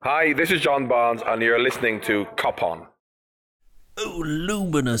Hi, this is John Barnes, and you're listening to Cop On. O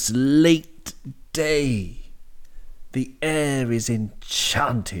luminous late day, the air is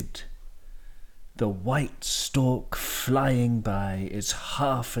enchanted. The white stork flying by is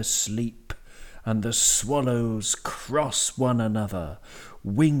half asleep, and the swallows cross one another,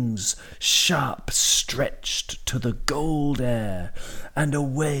 wings sharp stretched to the gold air, and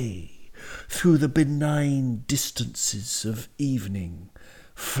away through the benign distances of evening,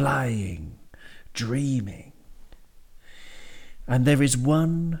 flying, dreaming. And there is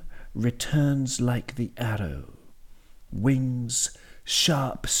one returns like the arrow, wings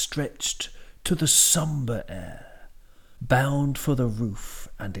sharp stretched to the sombre air, bound for the roof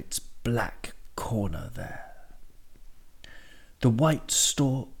and its black corner there. The white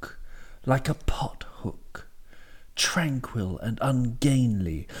stork, like a pot hook, tranquil and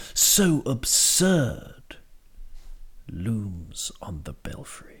ungainly, so absurd, looms on the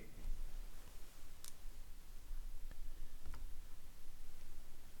belfry.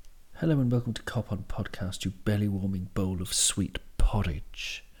 Hello and welcome to Cop On Podcast, you belly-warming bowl of sweet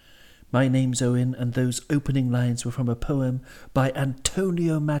porridge. My name's Owen, and those opening lines were from a poem by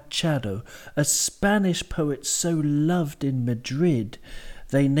Antonio Machado, a Spanish poet so loved in Madrid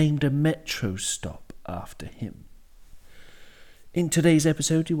they named a metro stop after him. In today's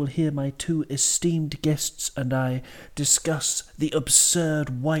episode, you will hear my two esteemed guests and I discuss the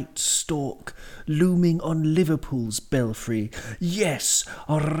absurd white stork looming on Liverpool's belfry. Yes,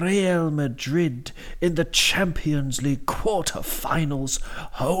 Real Madrid in the Champions League quarter-finals.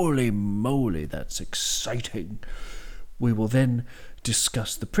 Holy moly, that's exciting. We will then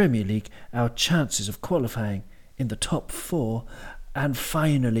discuss the Premier League, our chances of qualifying in the top four, and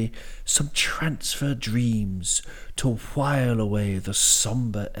finally, some transfer dreams to while away the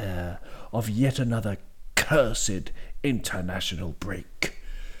sombre air of yet another cursed international break.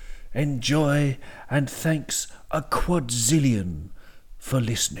 Enjoy, and thanks a quadzillion for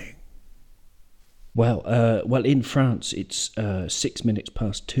listening. Well, in France it's 6 minutes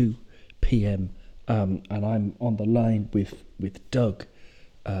past 2 p.m. And I'm on the line with Doug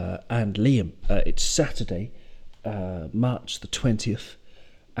and Liam. It's Saturday, March the 20th,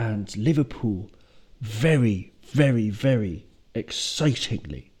 and Liverpool very, very, very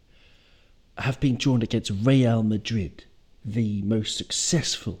excitingly have been drawn against Real Madrid, the most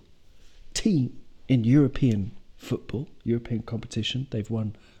successful team in European football, European competition. They've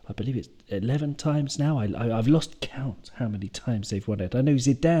won, I believe it's 11 times now. I've lost count how many times they've won it. I know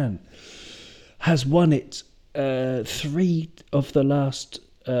Zidane has won it 3 of the last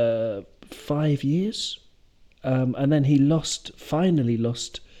 5 years. And then he finally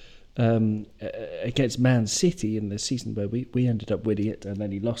lost against Man City in the season where we ended up winning it, and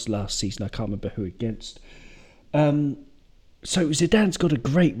then he lost last season. I can't remember who against. So Zidane's got a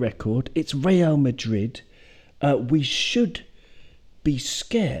great record. It's Real Madrid. We should be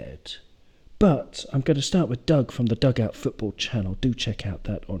scared, but I'm going to start with Doug from the Dugout Football channel. Do check out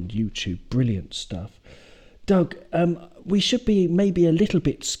that on YouTube. Brilliant stuff. Doug, we should be maybe a little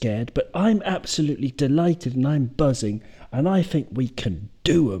bit scared, but I'm absolutely delighted and I'm buzzing, and I think we can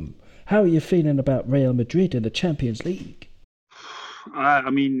do 'em. How are you feeling about Real Madrid in the Champions League? I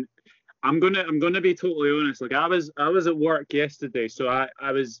mean, I'm gonna be totally honest. Like I was at work yesterday, so I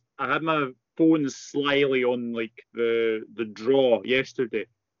had my phone slyly on like the draw yesterday,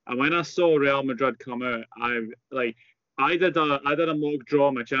 and when I saw Real Madrid come out, I did a mock draw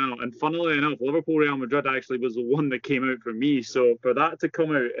on my channel, and funnily enough, Liverpool Real Madrid actually was the one that came out for me. So for that to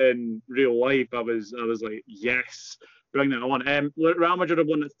come out in real life, I was like, yes, bring that on. Real Madrid have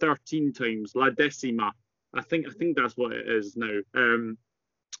won it 13 times, La Decima. I think that's what it is now.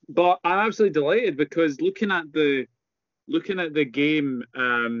 But I'm absolutely delighted because looking at the game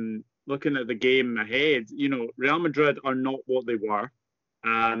ahead, Real Madrid are not what they were.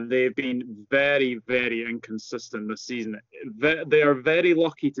 They've been very, very inconsistent this season. They are very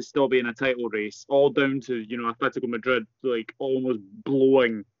lucky to still be in a title race, all down to Atletico Madrid like almost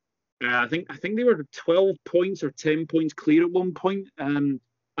blowing. I think they were 12 points or 10 points clear at one point. And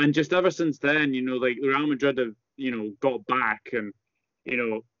just ever since then, like Real Madrid have got back, and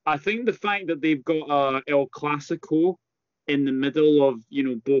I think the fact that they've got El Clasico in the middle of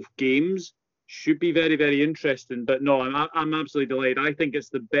both games should be very, very interesting. But no, I'm absolutely delighted. I think it's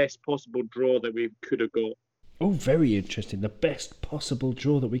the best possible draw that we could have got. Oh, very interesting. The best possible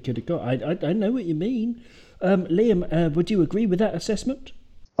draw that we could have got. I know what you mean. Liam, would you agree with that assessment?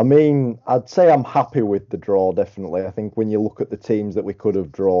 I mean, I'd say I'm happy with the draw, definitely. I think when you look at the teams that we could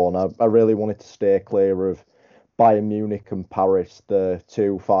have drawn, I really wanted to stay clear of Bayern Munich and Paris, the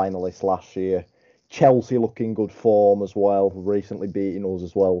two finalists last year, Chelsea looking good form as well, recently beating us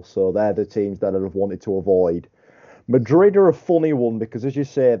as well. So they're the teams that I'd have wanted to avoid. Madrid are a funny one because, as you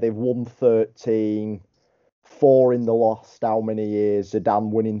say, they've won 13, 4 in the last how many years?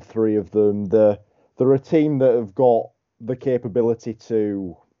 Zidane winning 3 of them. They're a team that have got the capability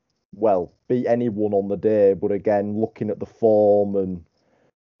to, well, beat anyone on the day. But again, looking at the form and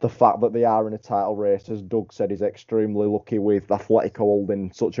the fact that they are in a title race, as Doug said, is extremely lucky with Atletico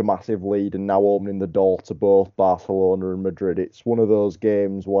holding such a massive lead and now opening the door to both Barcelona and Madrid. It's one of those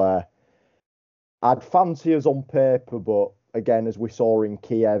games where I'd fancy us on paper, but again, as we saw in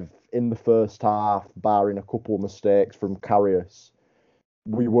Kiev in the first half, barring a couple of mistakes from Karius,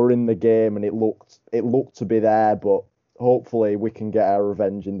 we were in the game and it looked to be there, but hopefully we can get our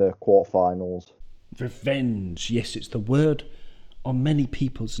revenge in the quarterfinals. Revenge, yes, it's the word on many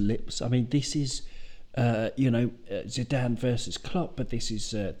people's lips. I mean, this is, Zidane versus Klopp, but this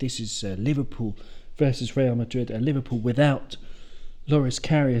is Liverpool versus Real Madrid. Liverpool without Loris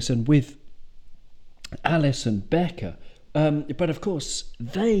Karius and with Alisson Becker. But of course,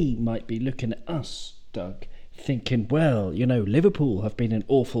 they might be looking at us, Doug, thinking, well, Liverpool have been in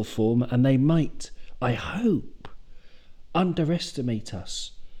awful form and they might, I hope, underestimate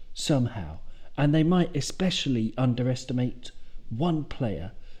us somehow. And they might especially underestimate one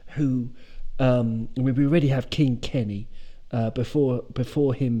player who, we already have King Kenny.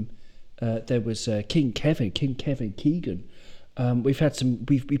 Before him, there was King Kevin Keegan.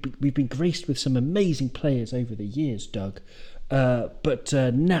 We've been graced with some amazing players over the years, Doug. But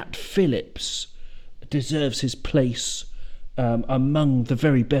Nat Phillips deserves his place among the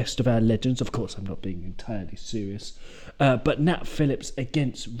very best of our legends. Of course, I'm not being entirely serious. But Nat Phillips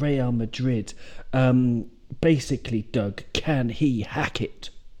against Real Madrid. Basically, Doug, can he hack it?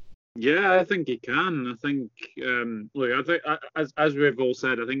 Yeah, I think he can. I think, I think as we've all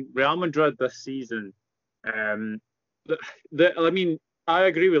said, I think Real Madrid this season. I mean, I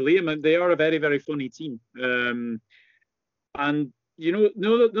agree with Liam. They are a very, very funny team. And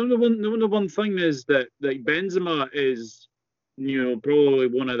the one thing is that Benzema is, probably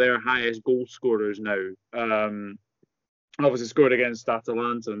one of their highest goal scorers now. Obviously scored against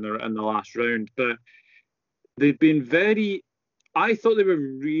Atalanta in the last round, but they've been I thought they were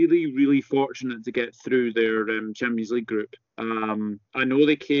really, really fortunate to get through their Champions League group. I know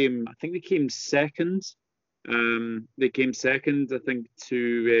they came second. They came second, I think,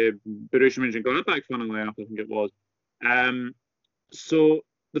 to Borussia Mönchengladbach, funnily enough, I think it was. So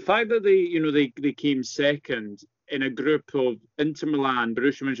the fact that they came second in a group of Inter Milan,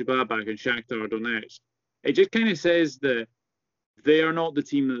 Borussia Mönchengladbach, and Shakhtar Donetsk, it just kind of says that they are not the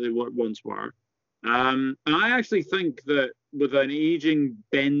team that they once were. And I actually think that with an aging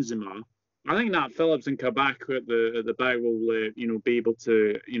Benzema, I think Nat Phillips and Kabak at the back will, be able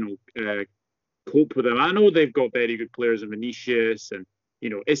to, cope with them. I know they've got very good players in Vinicius and,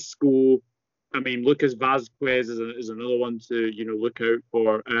 Isco. I mean, Lucas Vazquez is another one to, look out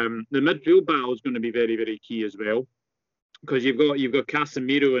for. The midfield battle is going to be very, very key as well, because you've got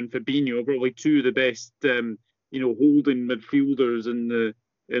Casemiro and Fabinho, probably two of the best, holding midfielders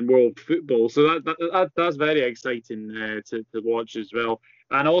in world football. So that's very exciting to watch as well.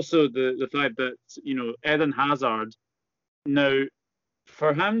 And also the fact that, Eden Hazard, now,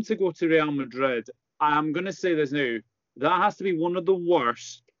 for him to go to Real Madrid, I'm going to say this now, that has to be one of the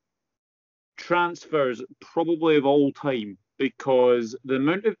worst transfers probably of all time, because the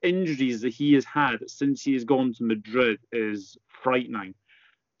amount of injuries that he has had since he has gone to Madrid is frightening.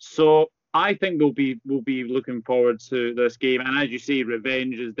 So I think we'll be looking forward to this game, and as you say,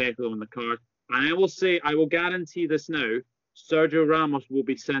 revenge is definitely on the card. And I will guarantee this now: Sergio Ramos will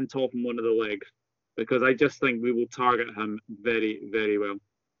be sent off in one of the legs, because I just think we will target him very, very well.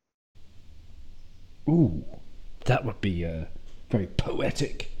 Ooh, that would be very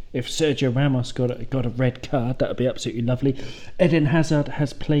poetic. If Sergio Ramos got a red card, that would be absolutely lovely. Eden Hazard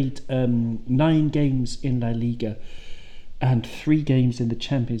has played 9 games in La Liga and 3 games in the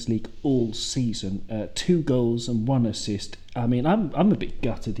Champions League all season. 2 goals and 1 assist. I mean, I'm a bit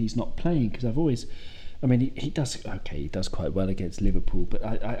gutted he's not playing, because he does quite well against Liverpool, but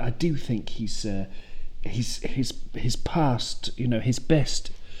I do think his past, his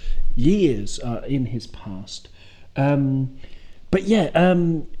best years are in his past. But yeah,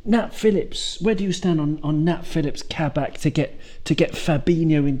 Nat Phillips, where do you stand on Nat Phillips, Kabak to get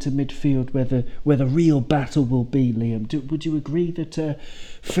Fabinho into midfield, where the real battle will be, Liam? Would you agree that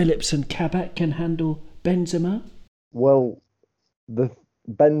Phillips and Kabak can handle Benzema? Well,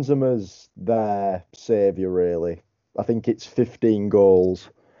 Benzema's their saviour, really. I think it's 15 goals.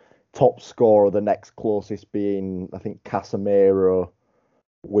 Top scorer, the next closest being, I think, Casemiro.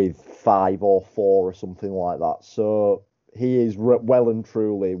 with 5 or 4 or something like that. So he is well and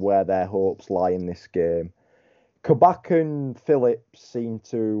truly where their hopes lie in this game. Kabak and Phillips seem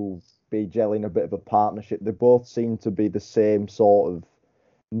to be gelling a bit of a partnership. They both seem to be the same sort of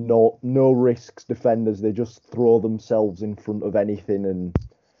no risks defenders. They just throw themselves in front of anything and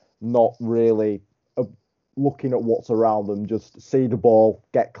not really looking at what's around them. Just see the ball,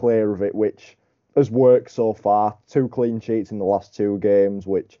 get clear of it, which has worked so far. 2 clean sheets in the last 2 games,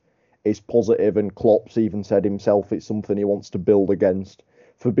 which is positive, and Klopp's even said himself it's something he wants to build against.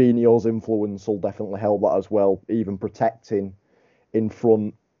 Fabinho's influence will definitely help that as well, even protecting in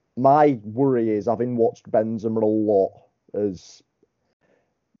front. My worry is, having watched Benzema a lot,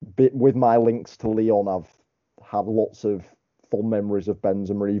 with my links to Lyon, I've had lots of fond memories of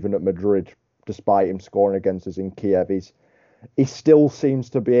Benzema, even at Madrid, despite him scoring against us in Kiev. He still seems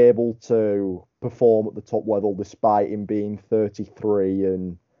to be able to perform at the top level despite him being 33,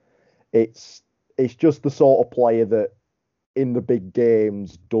 and it's just the sort of player that in the big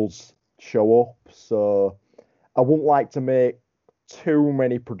games does show up. So I wouldn't like to make too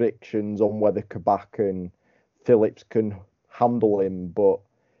many predictions on whether Kabak and Phillips can handle him, but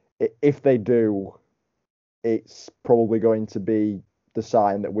if they do, it's probably going to be the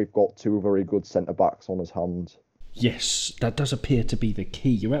sign that we've got 2 very good centre-backs on his hands. Yes, that does appear to be the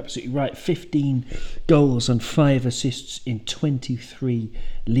key. You're absolutely right. 15 goals and 5 assists in 23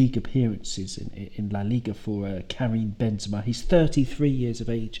 league appearances in La Liga for Karim Benzema. He's 33 years of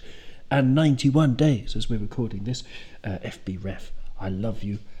age and 91 days as we're recording this. FB Ref, I love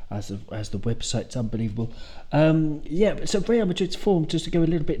you. As the website's unbelievable. So Real Madrid's form, just to go a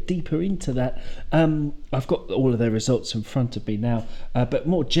little bit deeper into that, I've got all of their results in front of me now, but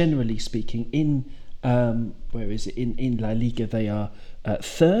more generally speaking, in La Liga they are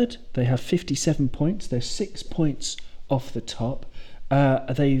third. They have 57 points. They're 6 points off the top.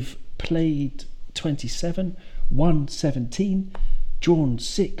 They've played 27, won 17, drawn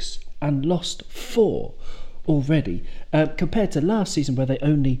 6 and lost 4 already, compared to last season where they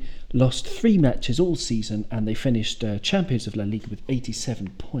only lost 3 matches all season and they finished champions of La Liga with 87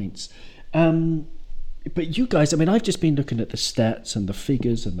 points. But you guys, I mean, I've just been looking at the stats and the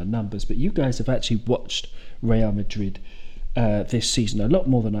figures and the numbers, but you guys have actually watched Real Madrid this season a lot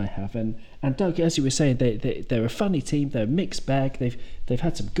more than I have. And Doug, as you were saying, they're a funny team. They're a mixed bag. They've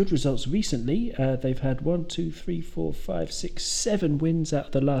had some good results recently. They've had 7 wins out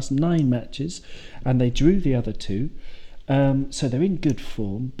of the last 9 matches, and they drew the other 2. So they're in good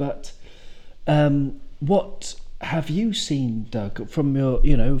form. But what have you seen, Doug, from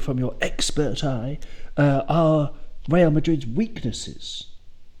your expert eye, are Real Madrid's weaknesses?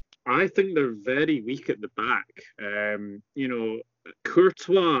 I think they're very weak at the back.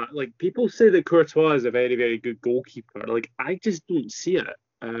 Courtois, like, people say that Courtois is a very, very good goalkeeper. Like, I just don't see it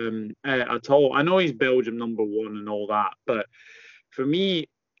at all. I know he's Belgium #1 and all that, but for me,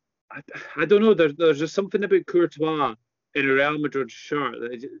 I don't know. There's just something about Courtois in a Real Madrid shirt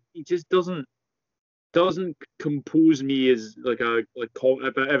that he just doesn't compose me as if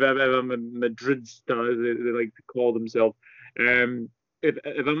I'm a Madrid star, as they like to call themselves. If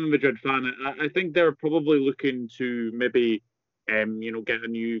I'm a Madrid fan, I think they're probably looking to maybe get a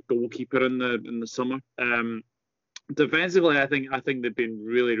new goalkeeper in the summer. Defensively, I think they've been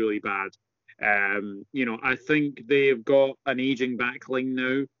really, really bad. I think they've got an aging back line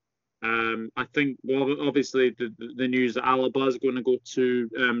now. I think, well, obviously the news that Alaba is going to go to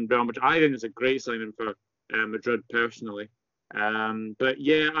Real Madrid, I think it's a great signing for Madrid personally. But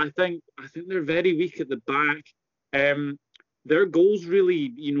yeah, I think they're very weak at the back. Their goals really,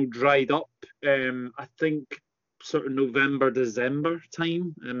 dried up. I think sort of November, December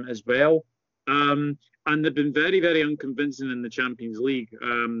time as well. And they've been very, very unconvincing in the Champions League.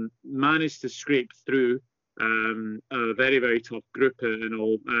 Managed to scrape through a very, very tough group and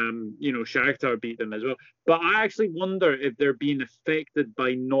all. Shakhtar beat them as well. But I actually wonder if they're being affected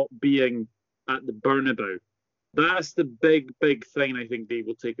by not being at the Bernabeu. That's the big, big thing I think they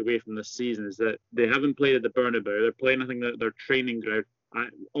will take away from this season, is that they haven't played at the Bernabeu. They're playing, I think, their training ground.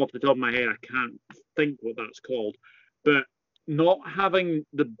 Off the top of my head, I can't think what that's called. But not having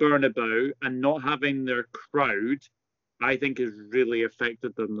the Bernabeu and not having their crowd, I think, has really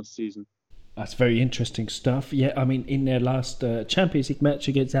affected them this season. That's very interesting stuff. Yeah, I mean, in their last Champions League match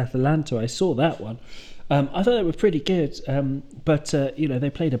against Atalanta, I saw that one. I thought they were pretty good, but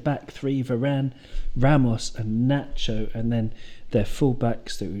they played a back 3: Varane, Ramos, and Nacho, and then their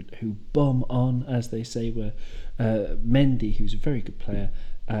fullbacks who bomb on, as they say, were Mendy, who's a very good player,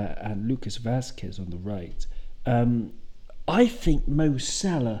 and Lucas Vazquez on the right. I think Mo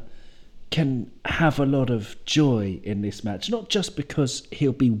Salah can have a lot of joy in this match, not just because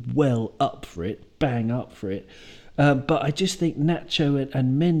he'll be well up for it, bang up for it, but I just think Nacho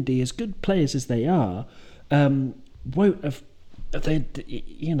and Mendy, as good players as they are, won't have. They,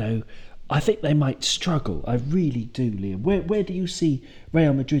 I think they might struggle. I really do, Liam. Where do you see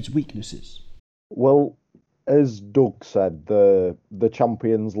Real Madrid's weaknesses? Well, as Doug said, the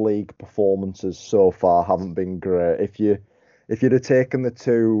Champions League performances so far haven't been great. If you'd have taken the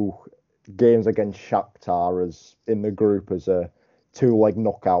two games against Shakhtar as in the group as a two-leg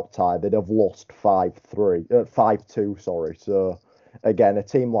knockout tie, they'd have lost 5-2. Sorry. So again, a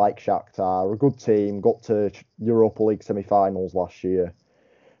team like Shakhtar, a good team, got to Europa League semi-finals last year,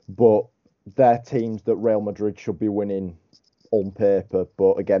 but they're teams that Real Madrid should be winning on paper.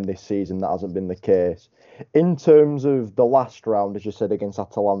 But again, this season that hasn't been the case. In terms of the last round, as you said, against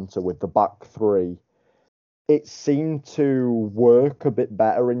Atalanta with the back three, it seemed to work a bit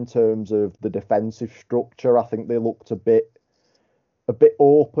better in terms of the defensive structure. I think they looked a bit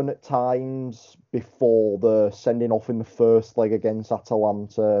open at times before the sending off in the first leg against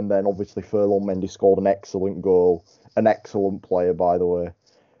Atalanta, and then obviously Ferland Mendy scored an excellent goal, an excellent player, by the way,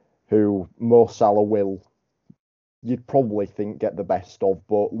 who Mo Salah will, you'd probably think, get the best of.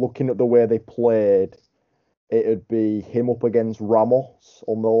 But looking at the way they played, it'd be him up against Ramos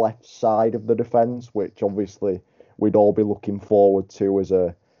on the left side of the defence, which obviously we'd all be looking forward to as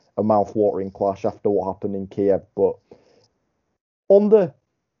a mouth-watering clash after what happened in Kiev. But on the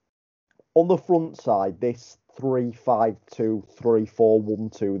front side, this 3-5-2,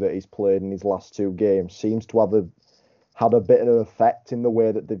 3-4-1-2 that he's played in his last two games seems to have had a bit of an effect in the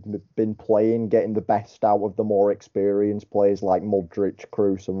way that they've been playing, getting the best out of the more experienced players like Modric,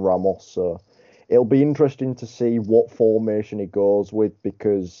 Kroos and Ramos. So it'll be interesting to see what formation he goes with,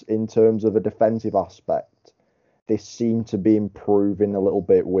 because in terms of a defensive aspect, they seem to be improving a little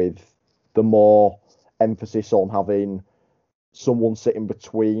bit with the more emphasis on having someone sitting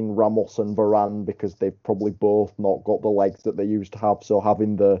between Ramos and Varane, because they've probably both not got the legs that they used to have. So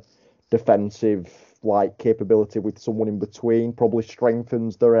having the defensive capability with someone in between probably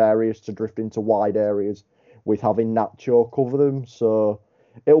strengthens their areas to drift into wide areas with having Nacho cover them. So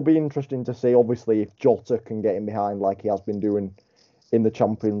it'll be interesting to see. Obviously, if Jota can get in behind like he has been doing in the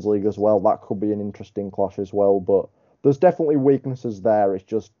Champions League as well, that could be an interesting clash as well. But there's definitely weaknesses there. It's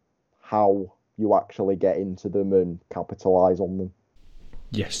just how you actually get into them and capitalise on them.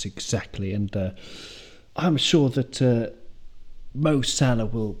 Yes, exactly. And I'm sure that Mo Salah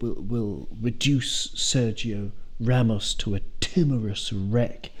will reduce Sergio Ramos to a timorous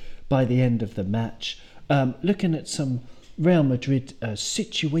wreck by the end of the match. Looking at some Real Madrid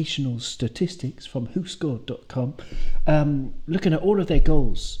situational statistics from WhoScored.com, looking at all of their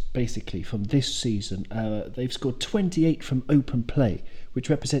goals basically from this season, they've scored 28 from open play, which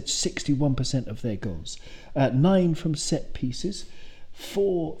represents 61% of their goals, 9 from set pieces,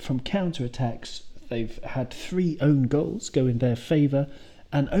 4 from counter-attacks. They've had 3 own goals go in their favour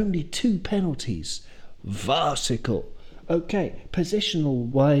and only 2 penalties. Farcical. Okay,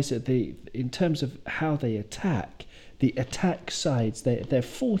 positional-wise, in terms of how they attack, the attack sides, they're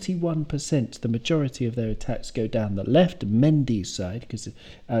 41%. The majority of their attacks go down the left, Mendy's side, because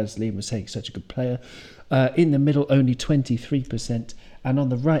as Liam was saying, such a good player. In the middle, only 23%. And on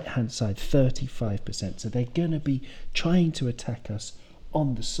the right-hand side, 35%. So they're going to be trying to attack us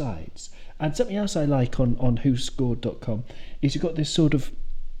on the sides. And something else I like on WhoScored.com is you've got this sort of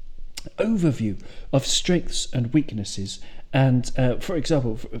overview of strengths and weaknesses. And for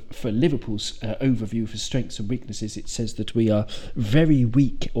example, for Liverpool's overview for strengths and weaknesses, it says that we are very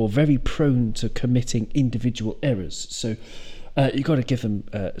weak or very prone to committing individual errors. So you've got to give them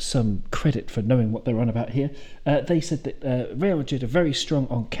some credit for knowing what they're on about here. They said that Real Madrid are very strong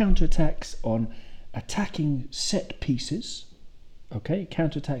on counter-attacks, on attacking set pieces. Okay,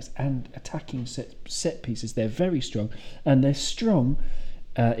 counter-attacks and attacking set pieces, they're very strong. And they're strong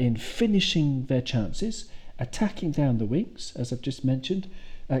in finishing their chances, attacking down the wings, as I've just mentioned,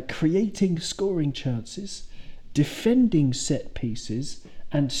 creating scoring chances, defending set pieces,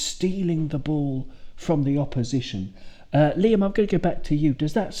 and stealing the ball from the opposition. Liam, I'm going to go back to you.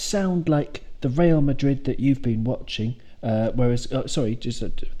 Does that sound like the Real Madrid that you've been watching? Their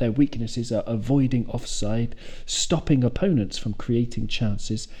weaknesses are avoiding offside, stopping opponents from creating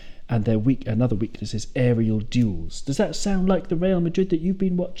chances, and another weakness is aerial duels. Does that sound like the Real Madrid that you've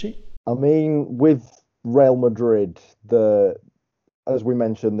been watching? I mean, with Real Madrid, as we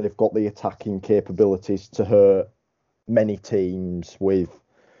mentioned, they've got the attacking capabilities to hurt many teams, with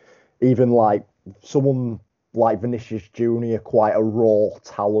even like someone like Vinicius Junior, quite a raw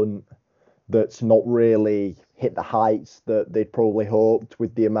talent that's not really hit the heights that they'd probably hoped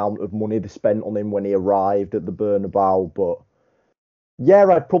with the amount of money they spent on him when he arrived at the Bernabeu. But yeah,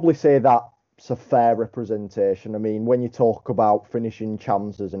 I'd probably say that's a fair representation. I mean, when you talk about finishing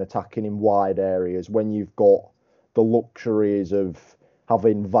chances and attacking in wide areas, when you've got the luxuries of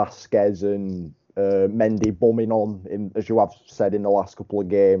having Vasquez and Mendy bumming on, as you have said in the last couple of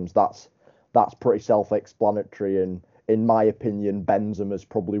games, that's pretty self-explanatory. And in my opinion, Benzema's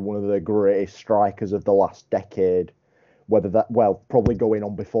probably one of the greatest strikers of the last decade. Probably going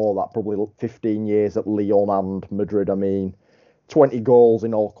on before that, probably 15 years at Lyon and Madrid. I mean, 20 goals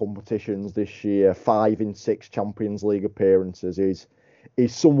in all competitions this year, 5 in 6 Champions League appearances.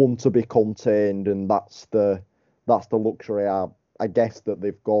 He's someone to be contained, and that's the luxury I guess that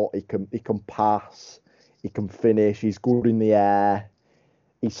they've got. He can pass, he can finish, he's good in the air.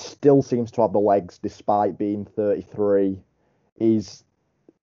 He still seems to have the legs despite being 33.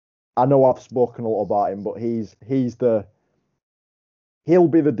 I know I've spoken a lot about him, but he'll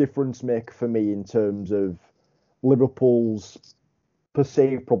be the difference maker for me in terms of Liverpool's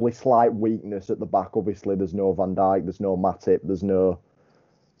perceived probably slight weakness at the back. Obviously, there's no Van Dijk, there's no Matip, there's no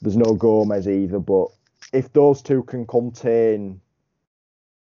Gomez either. But if those two can contain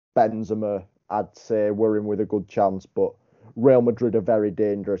Benzema, I'd say we're in with a good chance. But Real Madrid are very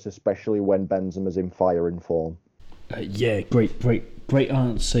dangerous, especially when Benzema's in firing form. Yeah, great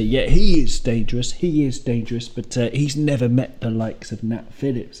answer. Yeah, he is dangerous, but he's never met the likes of Nat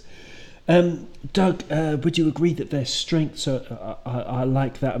Phillips. Doug, would you agree that their strengths are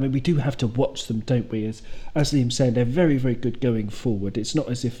like that? I mean, we do have to watch them, don't we? As Liam said, they're very, very good going forward. It's not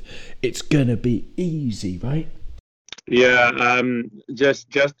as if it's going to be easy, right? Yeah, just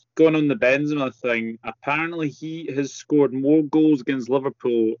going on the Benzema thing, apparently he has scored more goals against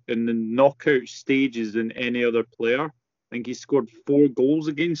Liverpool in the knockout stages than any other player. I think he scored 4 goals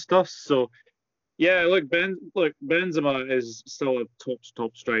against us. So, yeah, Benzema is still a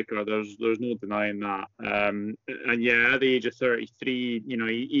top striker. There's no denying that. And yeah, at the age of 33,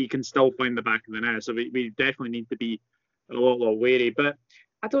 he can still find the back of the net. So we definitely need to be a lot wary. But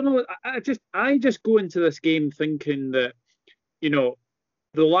I don't know. I just go into this game thinking that, the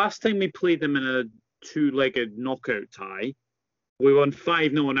last time we played them in a 2-legged knockout tie, we won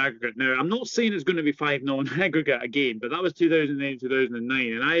 5-0 in aggregate. Now, I'm not saying it's going to be 5-0 in aggregate again, but that was 2008,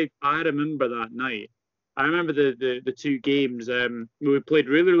 2009, and I remember that night. I remember the 2 games. We played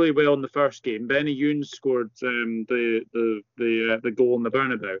really, really well in the first game. Benny Youn scored the goal in the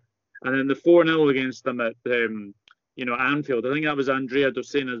Bernabeu, and then the 4-0 against them at Anfield. I think that was Andrea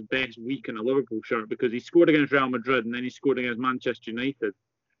Dosena's best week in a Liverpool shirt because he scored against Real Madrid and then he scored against Manchester United.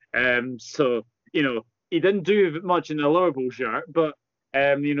 So he didn't do much in a Liverpool shirt, but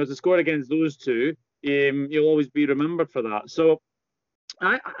to score against those two, you'll always be remembered for that. So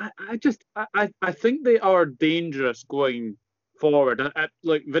I think they are dangerous going forward.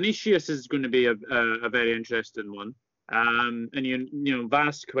 Like Vinicius is going to be a very interesting one, and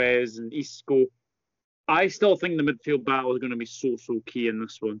Vasquez and Isco. I still think the midfield battle is going to be so key in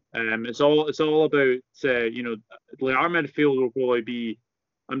this one. It's all about our midfield will probably be.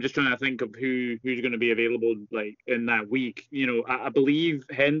 I'm just trying to think of who's going to be available like in that week. I believe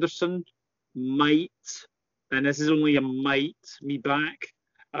Henderson might, and this is only a might, be back.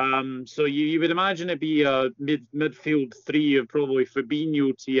 So you would imagine it'd be a midfield 3 of probably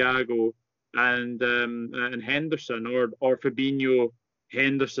Fabinho, Thiago, and Henderson, or Fabinho,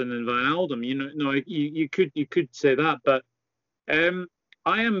 Henderson, and Wijnaldum. You could say that, but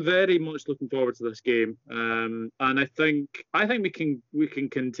I am very much looking forward to this game, and I think we can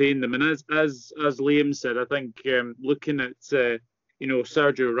contain them. And as Liam said, I think looking at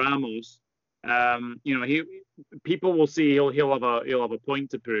Sergio Ramos, people will see he'll have a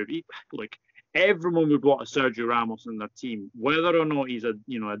point to prove. Everyone would want a Sergio Ramos in their team, whether or not he's a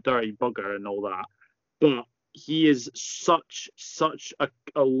dirty bugger and all that, but he is such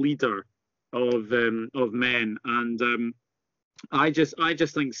a leader of men, and I just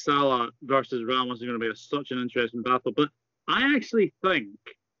think Salah versus Ramos is going to be such an interesting battle. But I actually think,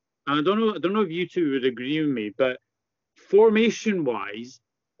 and I don't know if you two would agree with me, but formation wise,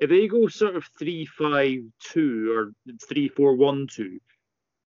 if they go sort of 3-5-2 or 3-4-1-2,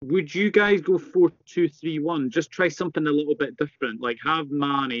 would you guys go 4-2-3-1? Just try something a little bit different, like have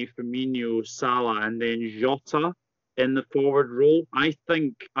Mane, Firmino, Salah, and then Jota in the forward role. I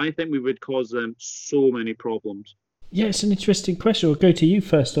think we would cause them so many problems. Yeah, it's an interesting question. I'll go to you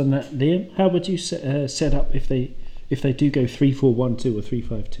first on that, Liam. How would you set up if they do go 3-4-1-2 or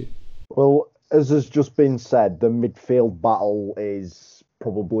 3-5-2? Well, as has just been said, the midfield battle is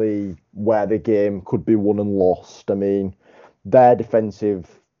probably where the game could be won and lost. I mean, their defensive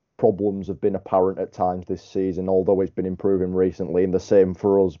problems have been apparent at times this season, although it's been improving recently, and the same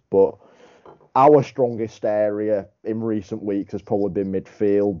for us. But our strongest area in recent weeks has probably been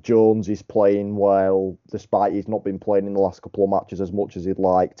midfield. Jones is playing well, despite he's not been playing in the last couple of matches as much as he'd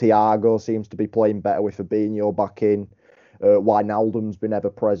like. Thiago seems to be playing better with Fabinho back in. Wijnaldum's been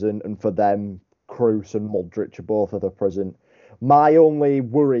ever present, and for them, Kroos and Modric are both ever present. My only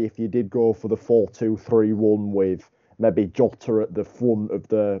worry, if you did go for the 4-2-3-1 with maybe Jota at the front of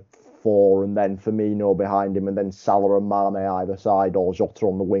the four and then Firmino behind him and then Salah and Mane either side, or Jota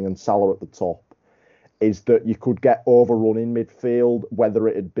on the wing and Salah at the top, is that you could get overrun in midfield, whether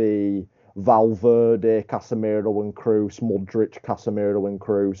it'd be Valverde, Casemiro and Kroos, Modric, Casemiro and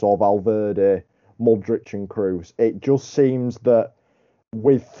Kroos, or Valverde, Modric and Kroos. It just seems that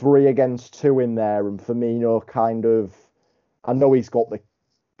with 3 against 2 in there and Firmino kind of, I know he's got the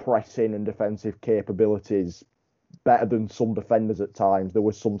pressing and defensive capabilities better than some defenders at times. There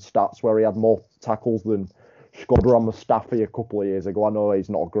was some stats where he had more tackles than Shkodran Mustafi a couple of years ago. I know he's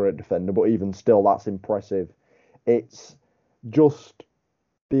not a great defender, but even still, that's impressive. It's just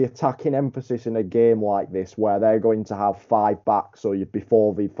the attacking emphasis in a game like this where they're going to have 5 backs, so you'd be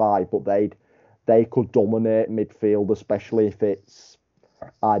 4v5, but they could dominate midfield, especially if it's,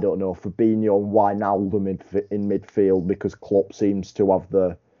 I don't know, Fabinho and Wijnaldum in midfield, because Klopp seems to have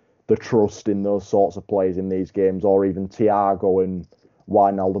the trust in those sorts of players in these games, or even Thiago and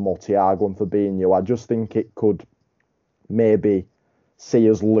Wijnaldum or Thiago and Fabinho. I just think it could maybe see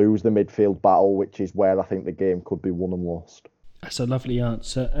us lose the midfield battle, which is where I think the game could be won and lost. That's a lovely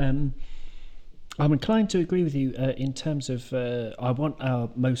answer. I'm inclined to agree with you in terms of I want our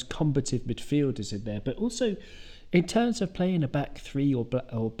most combative midfielders in there, but also in terms of playing a back 3 or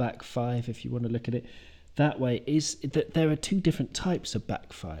back 5, if you want to look at it that way, is that there are 2 different types of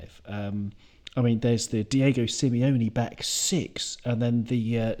back 5. I mean, there's the Diego Simeone back 6, and then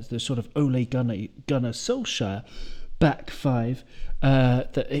the sort of Ole Gunnar Solskjaer back 5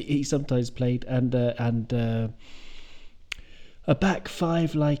 that he sometimes played, and a back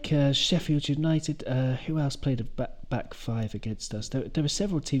 5 like Sheffield United. Who else played a back 5 against us? There were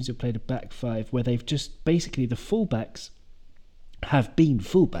several teams who played a back 5 where they've just basically the fullbacks have been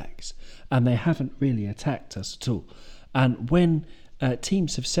fullbacks and they haven't really attacked us at all. And when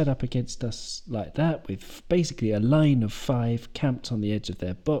teams have set up against us like that, with basically a line of 5 camped on the edge of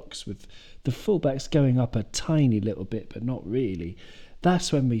their box, with the fullbacks going up a tiny little bit but not really,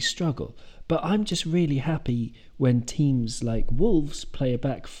 that's when we struggle. But I'm just really happy when teams like Wolves play a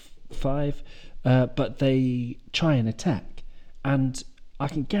back 5 but they try and attack. And I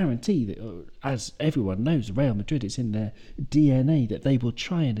can guarantee that, as everyone knows, Real Madrid, it's in their DNA that they will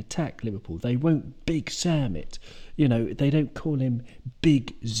try and attack Liverpool. They won't Big Sam it. You know, they don't call him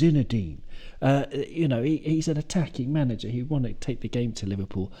Big Zinedine. You know, he's an attacking manager. He want to take the game to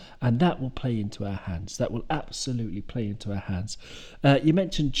Liverpool, and that will play into our hands. That will absolutely play into our hands. You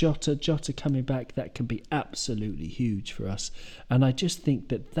mentioned Jota coming back. That can be absolutely huge for us. And I just think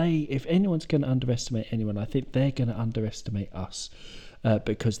that if anyone's going to underestimate anyone, I think they're going to underestimate us.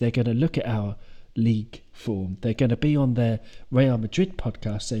 Because they're going to look at our league form. They're going to be on their Real Madrid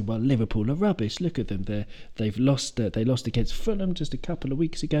podcast saying, well, Liverpool are rubbish. Look at them. They've lost. They lost against Fulham just a couple of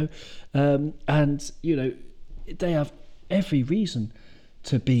weeks ago. And, you know, they have every reason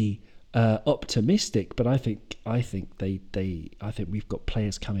to be optimistic. But I think we've got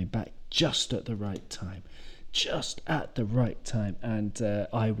players coming back just at the right time. Just at the right time. And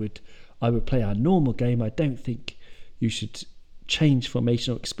I would play our normal game. I don't think you should change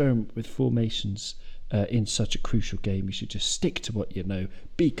formation or experiment with formations in such a crucial game. You should just stick to what you know,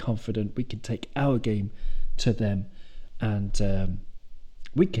 be confident. We can take our game to them, and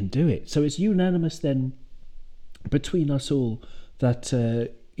we can do it. So it's unanimous then between us all that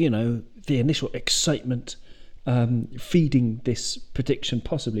you know, the initial excitement feeding this prediction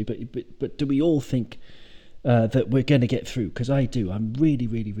possibly, but do we all think that we're going to get through? Because I do. I'm really,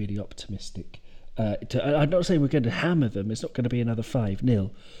 really, really optimistic. I'm not saying we're going to hammer them. It's not going to be another 5-0,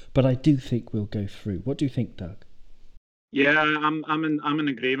 but I do think we'll go through. What do you think, Doug? Yeah, I'm in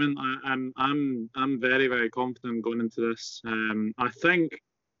agreement. I'm very, very confident going into this. I think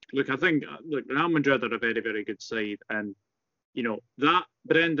Real Madrid are a very, very good side, and you know that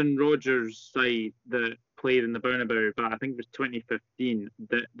Brendan Rodgers side that played in the Bernabeu, but I think it was 2015.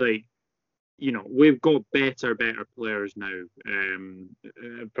 That you know, we've got better players now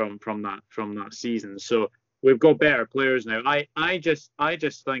from that season. So we've got better players now. I just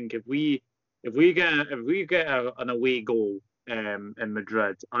think if we get an away goal in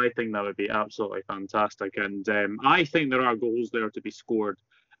Madrid, I think that would be absolutely fantastic. And I think there are goals there to be scored.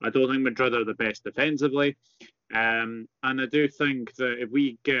 I don't think Madrid are the best defensively. And I do think that if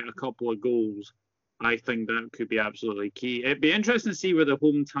we get a couple of goals, I think that could be absolutely key. It'd be interesting to see where the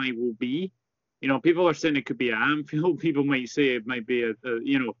home tie will be. People are saying it could be at Anfield. People might say it might be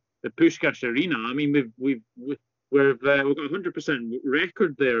the Puskás Arena. I mean, we've got a 100%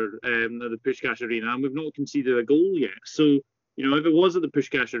 record there at the Puskás Arena, and we've not conceded a goal yet. So, if it was at the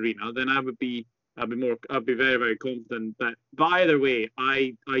Puskás Arena, then I'd be very, very confident. But either way,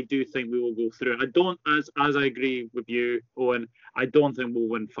 I do think we will go through. I don't, as I agree with you, Owen, I don't think we'll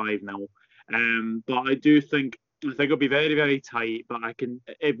win 5-0. But I think it'll be very, very tight. But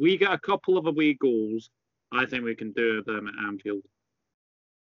if we get a couple of away goals, I think we can do them at Anfield.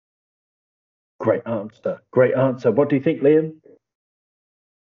 Great answer. What do you think, Liam?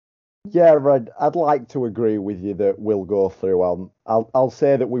 Yeah, I'd like to agree with you that we'll go through. I'll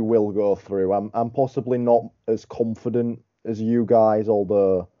say that we will go through. I'm possibly not as confident as you guys,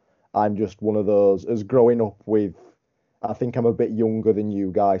 although I'm just one of those. As growing up with, I think I'm a bit younger than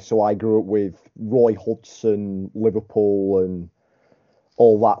you guys, so I grew up with Roy Hodgson, Liverpool, and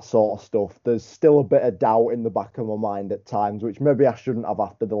all that sort of stuff. There's still a bit of doubt in the back of my mind at times, which maybe I shouldn't have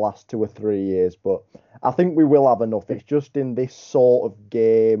after the last 2 or 3 years, but I think we will have enough. It's just in this sort of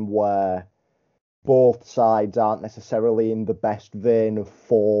game where both sides aren't necessarily in the best vein of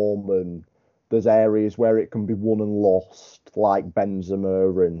form, and there's areas where it can be won and lost, like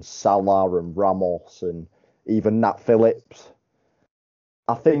Benzema and Salah and Ramos and even Nat Phillips.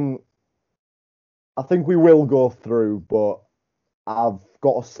 I think we will go through, but I've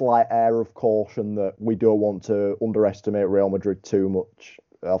got a slight air of caution that we don't want to underestimate Real Madrid too much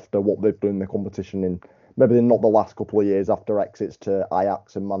after what they've done in the competition in maybe not the last couple of years after exits to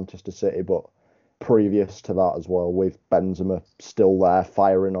Ajax and Manchester City, but previous to that as well, with Benzema still there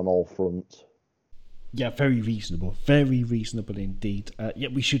firing on all fronts. Yeah, very reasonable indeed.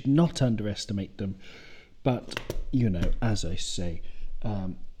 Yet we should not underestimate them. But, as I say,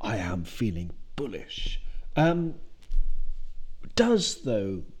 I am feeling bullish. Does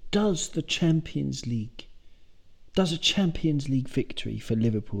a Champions League victory for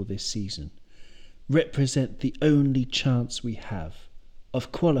Liverpool this season represent the only chance we have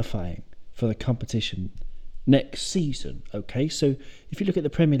of qualifying for the competition next season? Okay, so if you look at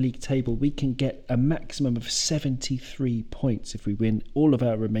the Premier League table, we can get a maximum of 73 points if we win all of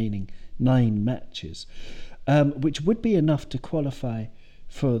our remaining 9 matches, which would be enough to qualify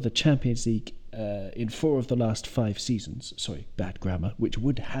for the Champions League in 4 of the last 5 seasons. Sorry, bad grammar. Which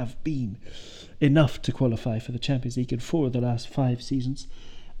would have been enough to qualify for the Champions League in 4 of the last 5 seasons.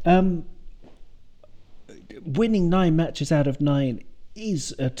 Winning 9 matches out of 9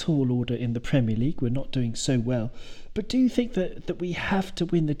 is a tall order in the Premier League. We're not doing so well. But do you think that we have to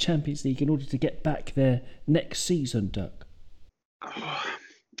win the Champions League in order to get back there next season, Doug?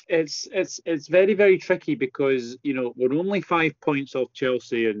 It's very, very tricky because, we're only 5 points off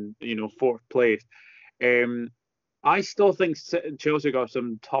Chelsea and, 4th place. I still think Chelsea got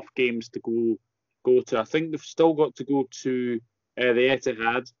some tough games to go to. I think they've still got to go to the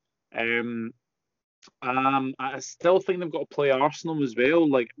Etihad. I still think they've got to play Arsenal as well.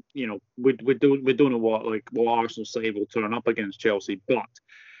 Like, we don't know what Arsenal side will turn up against Chelsea, but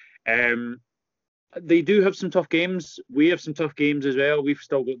they do have some tough games. We have some tough games as well. We've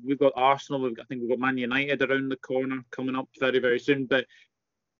got Arsenal. I think we've got Man United around the corner coming up very, very soon. But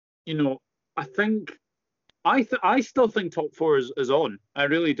I still think top 4 is on. I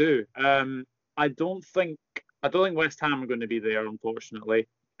really do. I don't think West Ham are going to be there, unfortunately.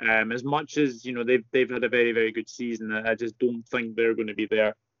 As much as they've had a very, very good season, I just don't think they're going to be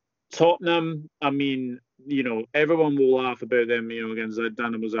there. Tottenham, I mean, everyone will laugh about them, against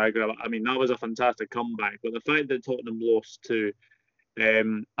Dinamo Zagreb. I mean, that was a fantastic comeback. But the fact that Tottenham lost to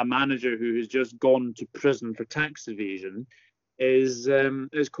a manager who has just gone to prison for tax evasion is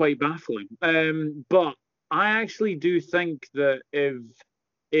quite baffling. But I actually do think that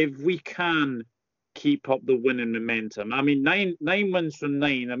if we can keep up the winning momentum, I mean, nine wins from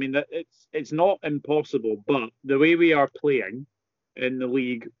 9. I mean, it's not impossible. But the way we are playing in the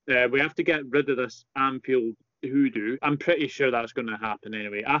league, we have to get rid of this Anfield hoodoo. I'm pretty sure that's going to happen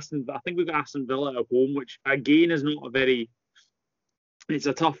anyway. I think we've got Aston Villa at home, which again is not it's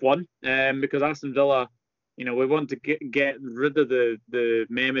a tough one, because Aston Villa, we want to get rid of the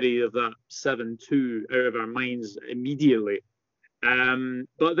memory of that 7-2 out of our minds immediately.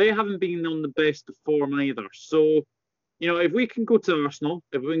 But they haven't been on the best of form either. So, if we can go to Arsenal,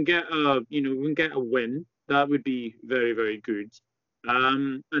 if we can get a win, that would be very, very good.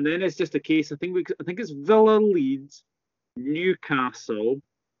 And then it's just a case. I think it's Villa, Leeds, Newcastle,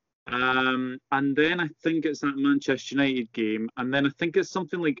 And then I think it's that Manchester United game, and then I think it's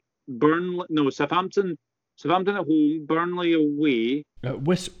something like Southampton at home, Burnley away.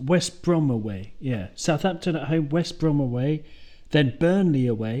 West Brom away, yeah. Southampton at home, West Brom away, then Burnley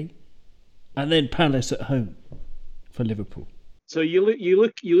away, and then Palace at home for Liverpool. So you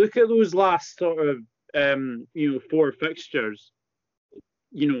look at those last sort of 4 fixtures.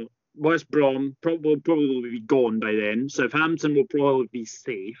 West Brom probably be gone by then. Southampton will probably be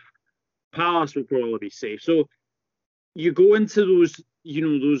safe. Palace will probably be safe. So you go into those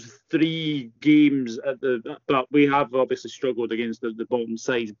 3 games but we have obviously struggled against the bottom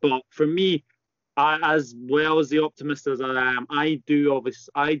sides. But for me, as well as the optimist as I am, I do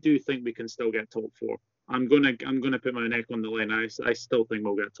think we can still get top 4. I'm gonna put my neck on the line. I still think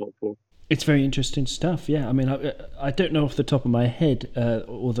we'll get top 4. It's very interesting stuff, yeah. I mean, I don't know off the top of my head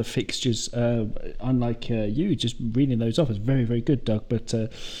all the fixtures, unlike you, just reading those off is very, very good, Doug. But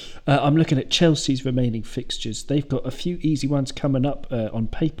I'm looking at Chelsea's remaining fixtures. They've got a few easy ones coming up on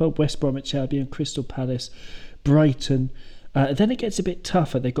paper. West Bromwich Albion, Crystal Palace, Brighton. Then it gets a bit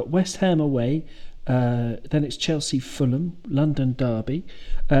tougher. They've got West Ham away. Then it's Chelsea, Fulham, London Derby.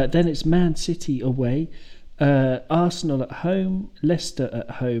 Then it's Man City away. Arsenal at home, Leicester at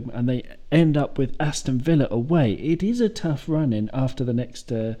home, and they end up with Aston Villa away. It is a tough run-in after the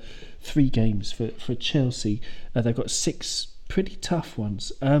next 3 games for Chelsea. They've got 6 pretty tough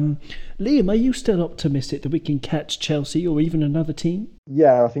ones. Liam, are you still optimistic that we can catch Chelsea or even another team?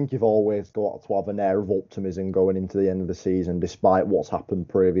 Yeah, I think you've always got to have an air of optimism going into the end of the season, despite what's happened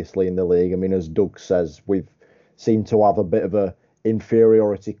previously in the league. I mean, as Doug says, we've seemed to have a bit of a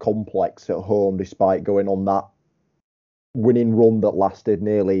inferiority complex at home, despite going on that winning run that lasted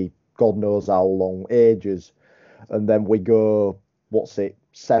nearly God knows how long, ages, and then we go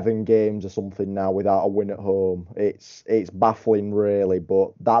 7 games or something now without a win at home. It's baffling, really,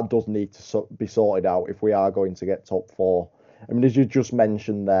 but that does need to be sorted out if we are going to get top 4. I mean, as you just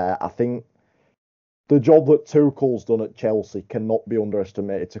mentioned there, I think the job that Tuchel's done at Chelsea cannot be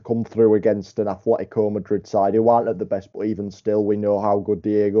underestimated. To come through against an Atletico Madrid side who aren't at the best, but even still, we know how good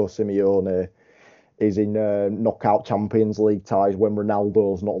Diego Simeone is in knockout Champions League ties when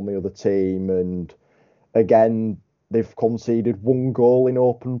Ronaldo's not on the other team. And again, they've conceded 1 goal in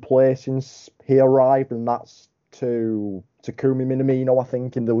open play since he arrived, and that's to Takumi Minamino, I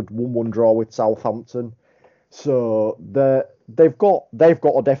think, in the 1-1 draw with Southampton. So they've got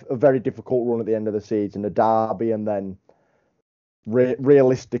a very difficult run at the end of the season, a derby, and then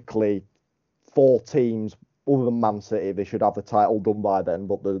realistically 4 teams other than Man City. They should have the title done by then,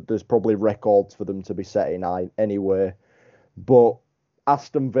 but there's probably records for them to be setting anyway. But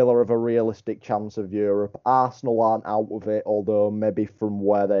Aston Villa have a realistic chance of Europe. Arsenal aren't out of it, although maybe from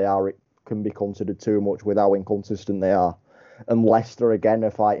where they are it can be considered too much with how inconsistent they are. And Leicester again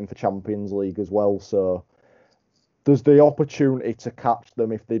are fighting for Champions League as well, so there's the opportunity to catch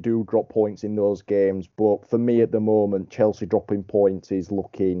them if they do drop points in those games. But for me at the moment, Chelsea dropping points is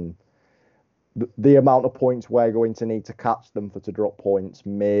looking... The amount of points we're going to need to catch them to drop points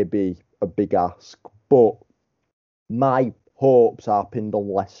may be a big ask. But my hopes are pinned on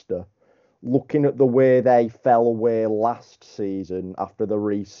Leicester. Looking at the way they fell away last season after the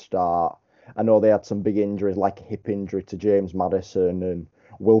restart, I know they had some big injuries like a hip injury to James Maddison, and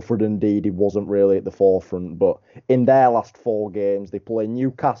Wilfred Ndidi wasn't really at the forefront, but in their last 4 games, they play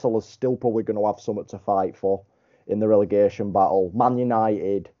Newcastle is still probably going to have something to fight for in the relegation battle. Man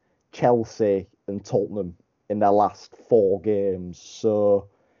United, Chelsea and Tottenham in their last 4 games. So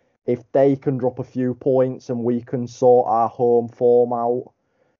if they can drop a few points and we can sort our home form out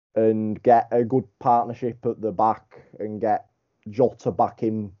and get a good partnership at the back and get Jota back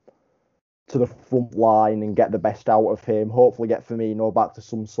in to the front line and get the best out of him, hopefully get Firmino back to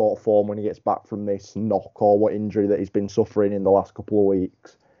some sort of form when he gets back from this knock or what injury that he's been suffering in the last couple of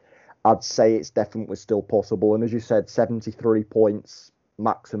weeks, I'd say it's definitely still possible. And as you said, 73 points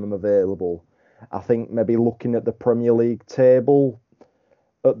maximum available. I think maybe looking at the Premier League table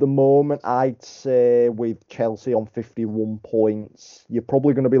at the moment, I'd say with Chelsea on 51 points, you're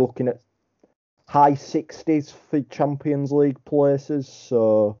probably going to be looking at high 60s for Champions League places.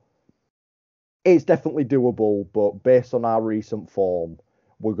 So it's definitely doable, but based on our recent form,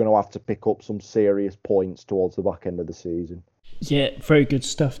 we're going to have to pick up some serious points towards the back end of the season. Yeah, very good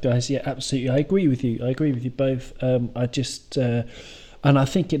stuff, guys. Yeah, absolutely. I agree with you both. And I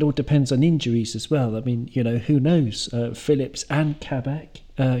think it all depends on injuries as well. I mean, who knows? Phillips and Kabak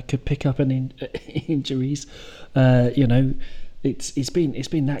could pick up injuries. It's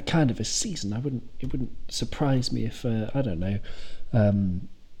been that kind of a season. It wouldn't surprise me if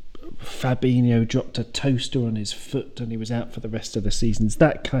Fabinho dropped a toaster on his foot and he was out for the rest of the season. It's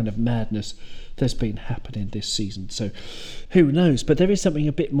that kind of madness that's been happening this season. So who knows? But there is something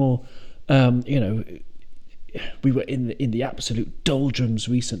a bit more, we were in the absolute doldrums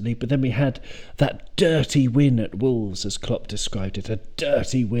recently, but then we had that dirty win at Wolves, as Klopp described it, a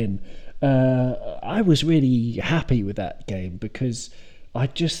dirty win. I was really happy with that game because I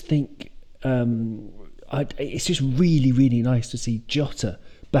just think it's just really, really nice to see Jota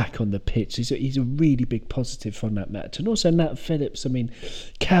back on the pitch. He's a really big positive from that match. And also Nat Phillips, I mean,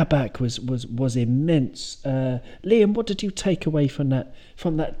 Kabak was immense. Liam, what did you take away from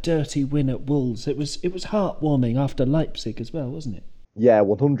that dirty win at Wolves? It was heartwarming after Leipzig as well, wasn't it? Yeah,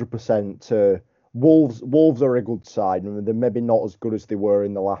 100%. Wolves are a good side. I mean, they're maybe not as good as they were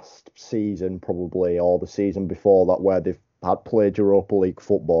in the last season, probably, or the season before that, where they've had played Europa League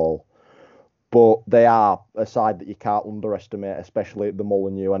football. But they are a side that you can't underestimate, especially at the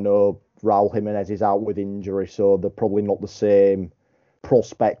Molineux. I know Raul Jimenez is out with injury, so they're probably not the same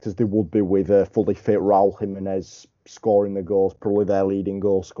prospect as they would be with a fully fit Raul Jimenez scoring the goals, probably their leading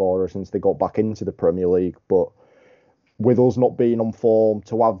goal scorer since they got back into the Premier League. But with us not being on form,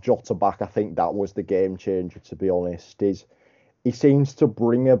 to have Jota back, I think that was the game changer, to be honest. He seems to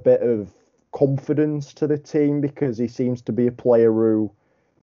bring a bit of confidence to the team because he seems to be a player who,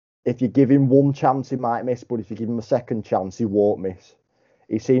 if you give him one chance, he might miss, but if you give him a second chance, he won't miss.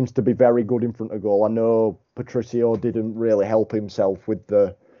 He seems to be very good in front of goal. I know Patricio didn't really help himself with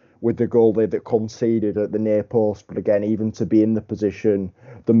the goal that conceded at the near post, but again, even to be in the position,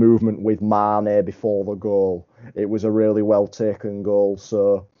 the movement with Mane before the goal, it was a really well taken goal.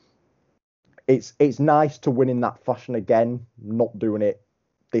 So it's nice to win in that fashion again, not doing it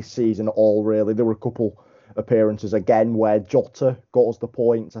this season at all, really. There were a couple appearances again where Jota got us the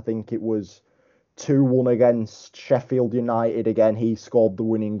points. I think it was 2-1 against Sheffield United. Again, he scored the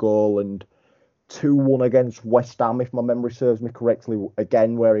winning goal, and 2-1 against West Ham, if my memory serves me correctly,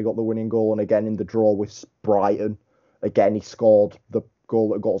 again where he got the winning goal, and again in the draw with Brighton, again he scored the goal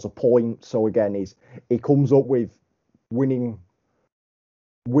that got us a point. So again, he comes up with winning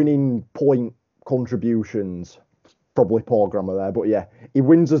point contributions. Probably poor grammar there, but yeah, he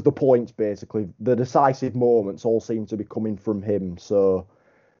wins us the points basically. The decisive moments all seem to be coming from him. So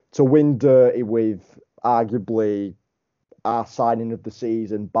to win dirty with arguably our signing of the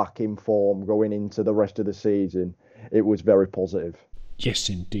season back in form going into the rest of the season, it was very positive. Yes,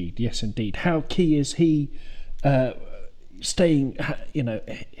 indeed. Yes, indeed. How key is he staying,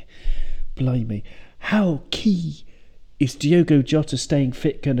 blimey, how key is Diogo Jota staying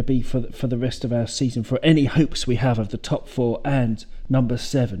fit going to be for the rest of our season, for any hopes we have of the top four and number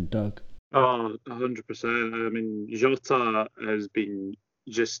 7, Doug? Oh, 100%. I mean, Jota has been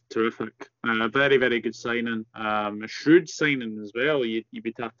just terrific. Very, very good signing. A shrewd signing as well, you'd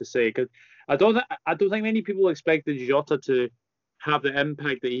have to say. Cause I don't think many people expected Jota to have the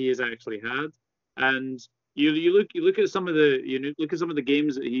impact that he has actually had. And you look at some of the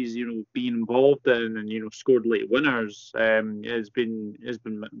games that he's been involved in and scored late winners. Has been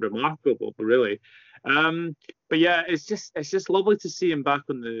remarkable, really. But yeah, it's just lovely to see him back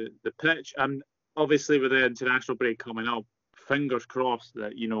on the pitch. And obviously with the international break coming up, fingers crossed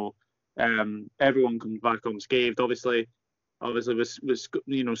that everyone comes back unscathed. Obviously with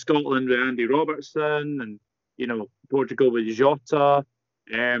Scotland with Andy Robertson and Portugal with Jota.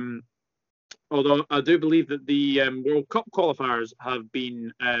 Although I do believe that the World Cup qualifiers have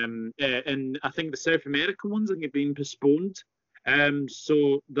been, in I think the South American ones have been postponed.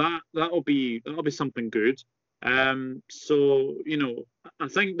 So that'll be something good. So I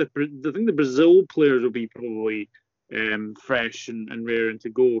think the Brazil players will be probably fresh and raring to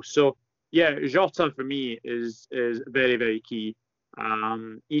go. So yeah, Jota for me is very, very key.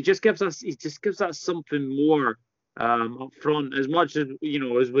 He just gives us something more up front. As much as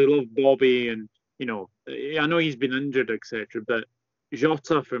as we love Bobby and I know he's been injured, etc. But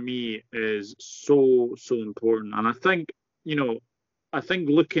Jota for me is so important, and I think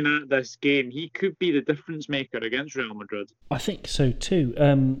looking at this game, he could be the difference maker against Real Madrid. I think so too.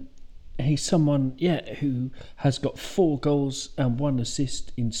 He's someone, who has got 4 goals and 1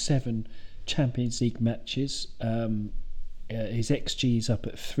 assist in 7 Champions League matches. His XG is up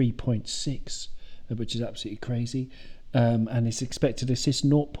at 3.6, which is absolutely crazy. And his expected assist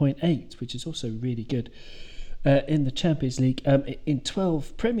 0.8, which is also really good. In the Champions League, in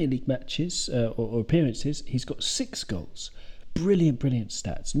 12 Premier League matches or appearances, he's got 6 goals. Brilliant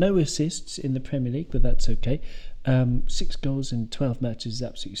stats. No assists in the Premier League, but that's okay. 6 goals in 12 matches is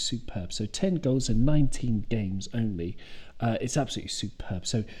absolutely superb. So 10 goals in 19 games only. It's absolutely superb.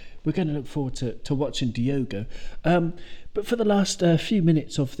 So we're going to look forward to watching Diogo. But for the last few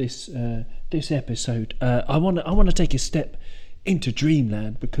minutes of this episode, I want to take a step into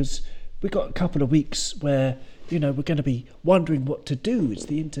dreamland, because we've got a couple of weeks where we're going to be wondering what to do. It's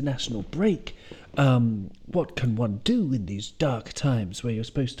the international break. What can one do in these dark times where you're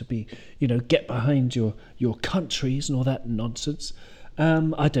supposed to be, get behind your countries and all that nonsense?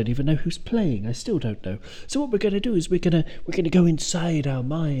 I don't even know who's playing. I still don't know. So what we're going to do is we're going to go inside our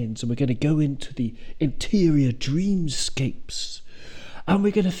minds, and we're going to go into the interior dreamscapes. And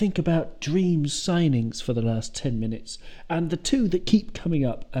we're going to think about dream signings for the last 10 minutes, and the two that keep coming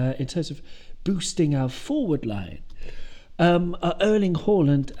up in terms of boosting our forward line are Erling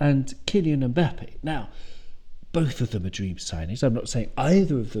Haaland and Kylian Mbappe. Now, both of them are dream signings. I'm not saying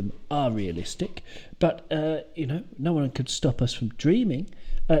either of them are realistic, but no one could stop us from dreaming.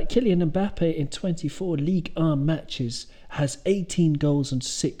 Kylian Mbappe in 24 Ligue 1 matches has 18 goals and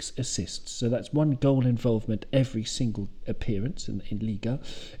 6 assists. So that's 1 goal involvement every single appearance in Ligue 1.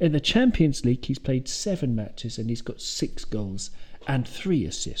 In the Champions League, he's played 7 matches and he's got 6 goals and 3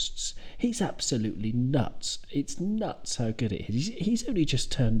 assists. He's absolutely nuts. It's nuts how good it is. He's only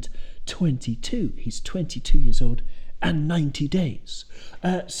just turned 22. He's 22 years old and 90 days.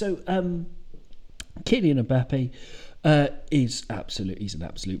 Kylian Mbappe he's an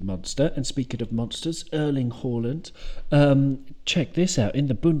absolute monster. And speaking of monsters, Erling Haaland, check this out. In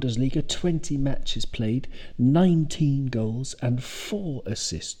the Bundesliga, 20 matches played, 19 goals and 4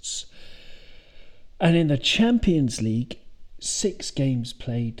 assists. And in the Champions League, 6 games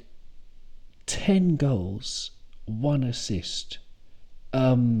played, 10 goals, 1 assist.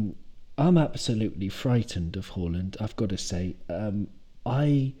 I'm absolutely frightened of Haaland, I've got to say.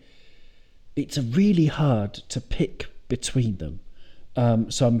 It's really hard to pick between them.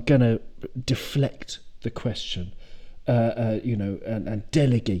 So I'm going to deflect the question, and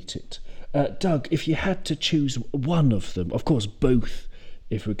delegate it. Doug, if you had to choose one of them, of course both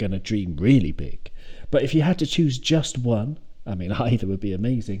if we're going to dream really big, but if you had to choose just one, I mean, either would be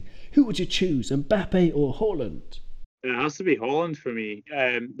amazing. Who would you choose, Mbappe or Haaland? It has to be Haaland for me.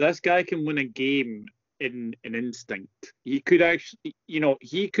 This guy can win a game in an instinct. He could actually,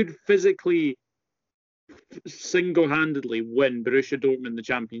 he could physically, single-handedly win Borussia Dortmund the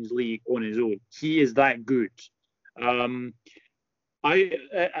Champions League on his own. He is that good.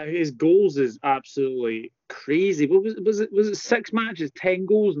 His goals is absolutely crazy. What was it? Was it 6 matches, 10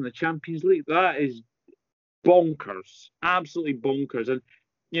 goals in the Champions League? That is bonkers, absolutely bonkers. And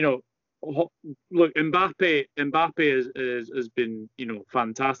look, Mbappe has been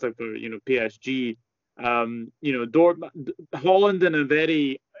fantastic for PSG. Haaland in a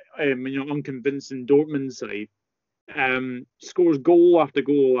very unconvincing Dortmund side scores goal after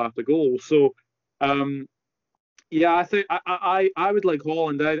goal after goal. So I think I would like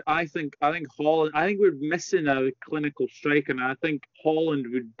Haaland. I think Haaland. I think we're missing a clinical striker, and I think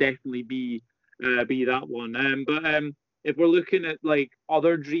Haaland would definitely be that one. But if we're looking at like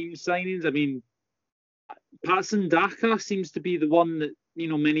other dream signings, I mean, Patson Daka seems to be the one that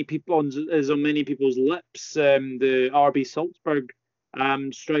many people is on many people's lips. The RB Salzburg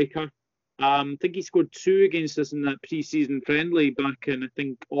striker. I think he scored 2 against us in that pre-season friendly back in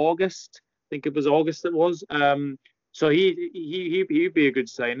August. I think it was August. It was. So he'd be a good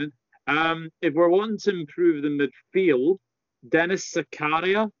signing. If we're wanting to improve the midfield, Denis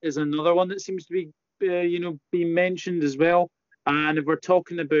Zakaria is another one that seems to be being mentioned as well. And if we're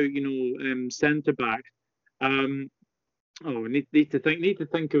talking about centre back, we need to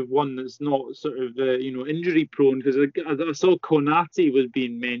think of one that's not sort of injury prone, because I saw Konate was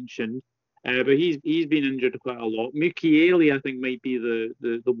being mentioned, but he's been injured quite a lot. Mukiele, I think, might be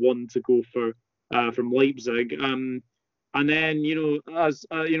the one to go for from Leipzig. And then as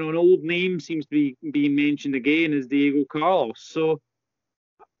an old name seems to be being mentioned again is Diego Carlos. So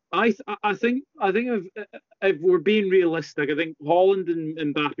I think if we're being realistic, I think Haaland and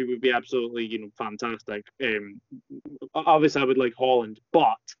Mbappe would be absolutely fantastic. Obviously, I would like Haaland,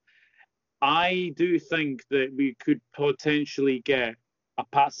 but I do think that we could potentially get a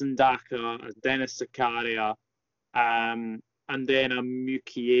Patson Daka, a Denis Zakaria, and then a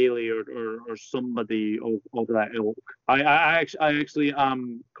Mukiele or somebody of that ilk. I actually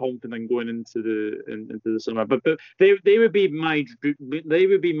am confident going into the summer, but they would be my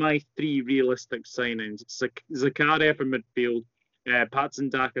 3 realistic signings: Zakaria for midfield, Patson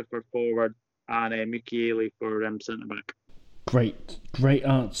Daka for forward, and Mukiele for centre back. Great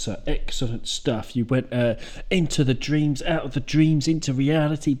answer. Excellent stuff. You went into the dreams, out of the dreams, into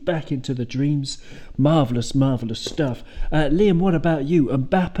reality, back into the dreams. Marvellous stuff. Liam, what about you?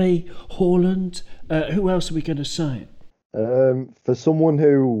 Mbappe, Haaland, who else are we going to sign? For someone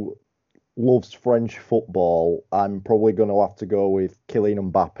who loves French football, I'm probably going to have to go with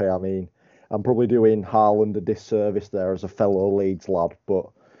Kylian Mbappe. I mean, I'm probably doing Haaland a disservice there as a fellow Leeds lad, but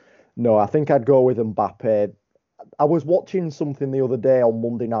no, I think I'd go with Mbappe. I was watching something the other day on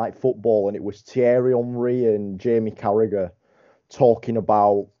Monday Night Football, and it was Thierry Henry and Jamie Carragher talking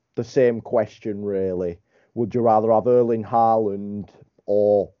about the same question, really. Would you rather have Erling Haaland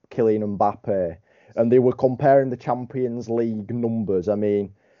or Kylian Mbappe? And they were comparing the Champions League numbers. I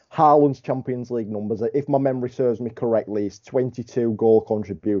mean, Haaland's Champions League numbers, if my memory serves me correctly, is 22 goal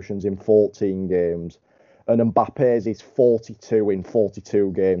contributions in 14 games. And Mbappe's is 42 in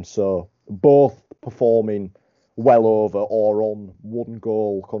 42 games. So both performing well over or on 1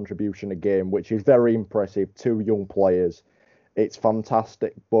 goal contribution a game, which is very impressive. 2 young players. It's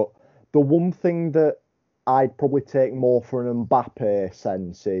fantastic. But the one thing that I'd probably take more for an Mbappe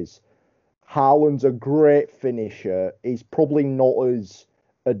sense is Haaland's a great finisher. He's probably not as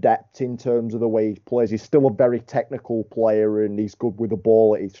adept in terms of the way he plays. He's still a very technical player and he's good with the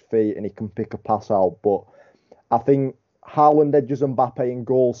ball at his feet and he can pick a pass out. But I think Haaland edges Mbappe in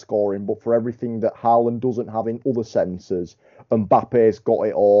goal scoring, but for everything that Haaland doesn't have in other senses, Mbappe's got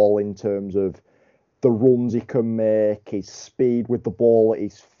it all in terms of the runs he can make, his speed with the ball at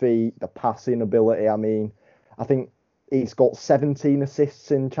his feet, the passing ability. I mean, I think he's got 17 assists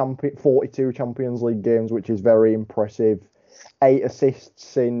in 42 Champions League games, which is very impressive. 8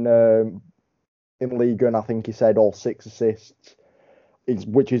 assists in Liga, and I think he said, or 6 assists.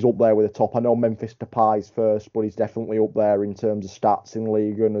 Which is up there with the top. I know Memphis Depay's first, but he's definitely up there in terms of stats in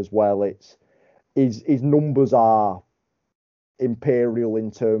Liga as well. His numbers are imperial in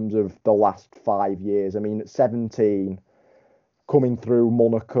terms of the last 5 years. I mean, at 17, coming through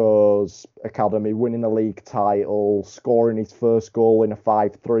Monaco's academy, winning a league title, scoring his first goal in a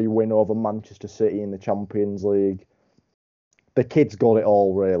 5-3 win over Manchester City in the Champions League. The kid's got it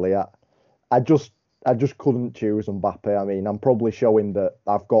all, really. I just couldn't choose Mbappe. I mean, I'm probably showing that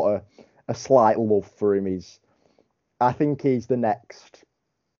I've got a slight love for him. I think he's the next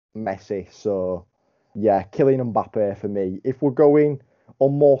Messi. So, yeah, Kylian Mbappe for me. If we're going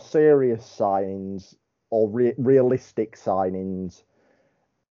on more serious signings or realistic signings,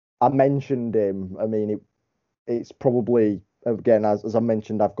 I mentioned him. I mean, it's probably, again, as I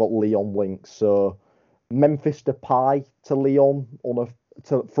mentioned, I've got Lyon links. So, Memphis Depay to Lyon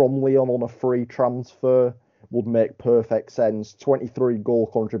from Lyon on a free transfer would make perfect sense. 23 goal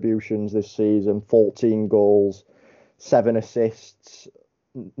contributions this season, 14 goals, 9 assists,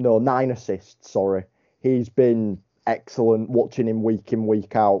 sorry. He's been excellent watching him week in,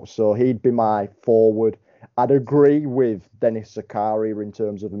 week out, so he'd be my forward. I'd agree with Dennis Zakaria in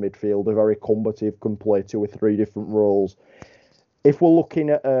terms of the midfielder, very combative, can play 2 or 3 different roles. If we're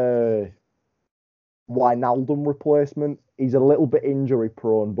looking at Wijnaldum replacement, he's a little bit injury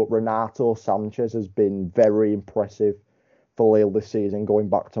prone, but Renato Sanchez has been very impressive for Lille this season. Going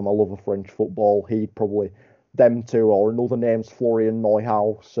back to my love of French football, he'd probably, them two, or another name's Florian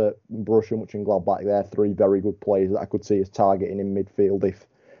Neuhaus at Borussia Mönchengladbach. They're 3 very good players that I could see as targeting in midfield if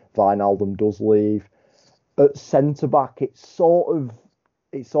Wijnaldum does leave. At centre back, it's sort of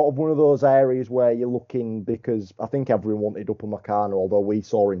one of those areas where you're looking, because I think everyone wanted Upamecano, although we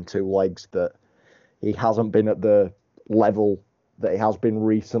saw in 2 legs that he hasn't been at the level that he has been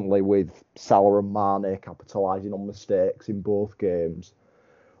recently, with Salah and Mane capitalising on mistakes in both games.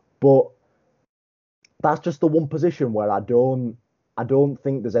 But that's just the one position where I don't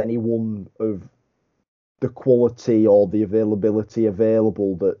think there's anyone of the quality or the availability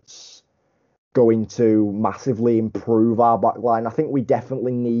available that's going to massively improve our backline. I think we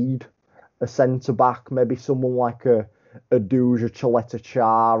definitely need a centre back, maybe someone like a Duja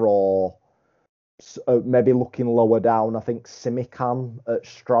Chaleta-Char, or maybe looking lower down, I think Simikan at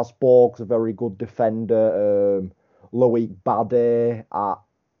Strasbourg's a very good defender. Loic Bade at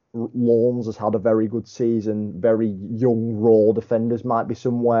Lens has had a very good season. Very young, raw defenders might be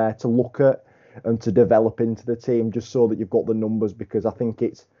somewhere to look at and to develop into the team, just so that you've got the numbers, because I think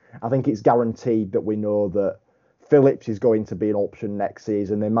it's guaranteed that we know that Phillips is going to be an option next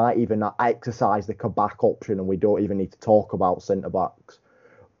season. They might even exercise the Kabak option and we don't even need to talk about centre-backs.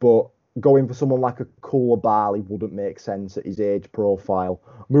 But going for someone like a Koulibaly wouldn't make sense at his age profile.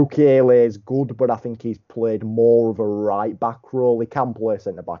 Mukiele is good, but I think he's played more of a right-back role. He can play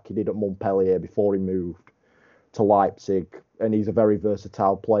centre-back. He did at Montpellier before he moved. to Leipzig, and he's a very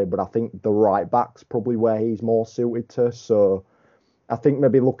versatile player. But I think the right back's probably where he's more suited to. So I think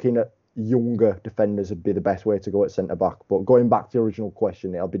maybe looking at younger defenders would be the best way to go at centre back. But going back to the original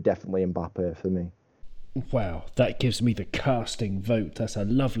question, it'll be definitely Mbappe for me. Wow, that gives me the casting vote. That's a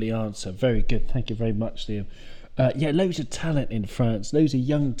lovely answer. Very good. Thank you very much, Liam. Loads of talent in France. Loads of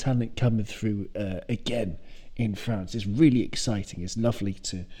young talent coming through again in France. It's really exciting. It's lovely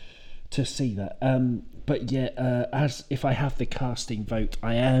to see that. As if I have the casting vote,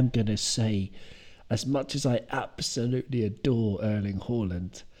 I am going to say, as much as I absolutely adore Erling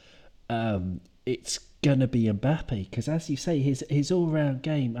Haaland, it's going to be Mbappe, because as you say, his all-round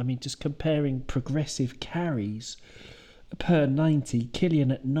game, I mean, just comparing progressive carries per 90,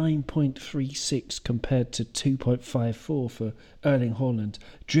 Kylian at 9.36 compared to 2.54 for Erling Haaland.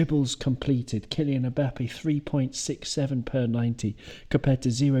 Dribbles completed, Kylian Mbappe 3.67 per 90 compared to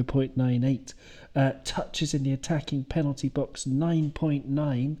 0.98. Touches in the attacking penalty box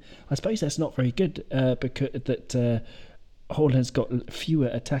 9.9. I suppose that's not very good because Haaland's got fewer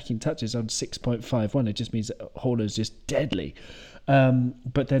attacking touches on 6.51. It just means that Haaland's just deadly.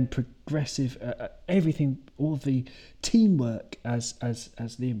 But then progressive, everything, all the teamwork, as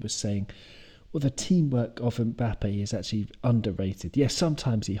Liam was saying, well, the teamwork of Mbappe is actually underrated. Yes,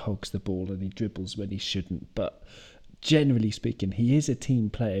 sometimes he hogs the ball and he dribbles when he shouldn't, but generally speaking, he is a team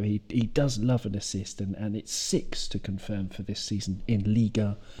player. He does love an assist, and it's 6 to confirm for this season in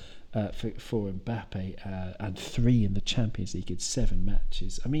Liga for Mbappe, and 3 in the Champions League in 7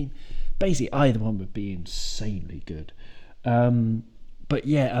 matches. I mean, basically either one would be insanely good. But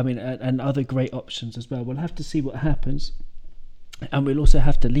yeah, I mean, and other great options as well. We'll have to see what happens, and we'll also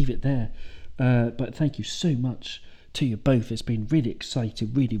have to leave it there. But thank you so much to you both. It's been really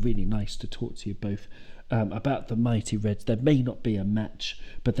exciting, really, really nice to talk to you both about the mighty Reds. There may not be a match,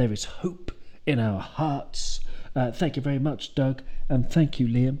 but there is hope in our hearts. Thank you very much, Doug, and thank you,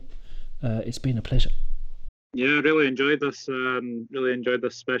 Liam. It's been a pleasure. Yeah, I really enjoyed this. Really enjoyed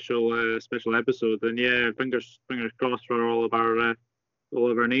this special episode, and yeah, fingers crossed for all of our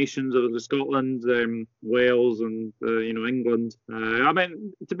nations, of Scotland, Wales, and England. I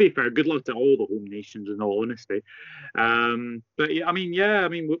mean, to be fair, good luck to all the home nations, in all honesty. But yeah,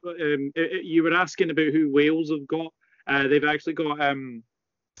 you were asking about who Wales have got. They've actually got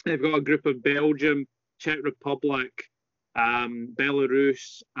they've got a group of Belgium, Czech Republic,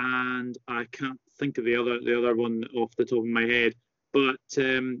 Belarus, and I can't think of the other one off the top of my head. But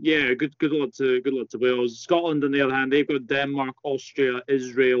yeah, good luck to Wales. Scotland, on the other hand, they've got Denmark, Austria,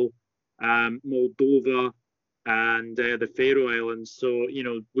 Israel, Moldova, and the Faroe Islands. So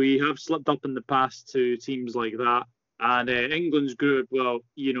we have slipped up in the past to teams like that. And England's group, well,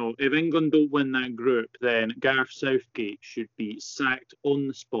 if England don't win that group, then Gareth Southgate should be sacked on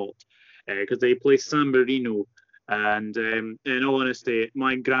the spot, because they play San Marino. And in all honesty,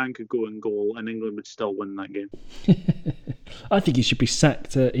 my gran could go in goal and England would still win that game. I think he should be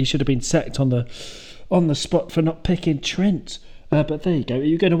sacked. He should have been sacked on the spot for not picking Trent. But there you go. Are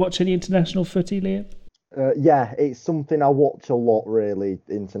you going to watch any international footy, Liam? Yeah, it's something I watch a lot, really,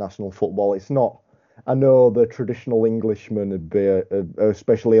 international football. It's not... I know the traditional Englishman would be,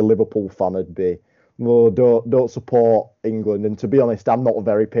 especially a Liverpool fan, would be, well, don't support England. And to be honest, I'm not a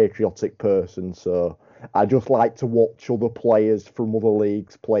very patriotic person, so I just like to watch other players from other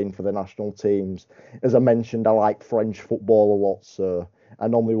leagues playing for the national teams. As I mentioned, I like French football a lot, so I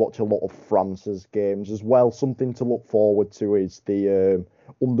normally watch a lot of France's games as well. Something to look forward to is the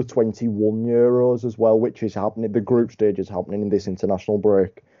under-21 Euros as well, which is happening. The group stage is happening in this international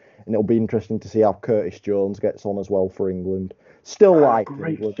break. And it'll be interesting to see how Curtis Jones gets on as well for England. Still like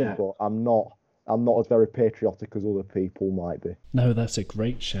England, but I'm not as very patriotic as other people might be. No, that's a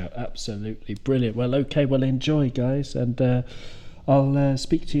great shout. Absolutely brilliant. Well, okay, well, enjoy, guys, and I'll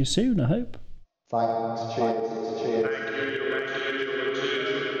speak to you soon, I hope. Thanks. Cheers.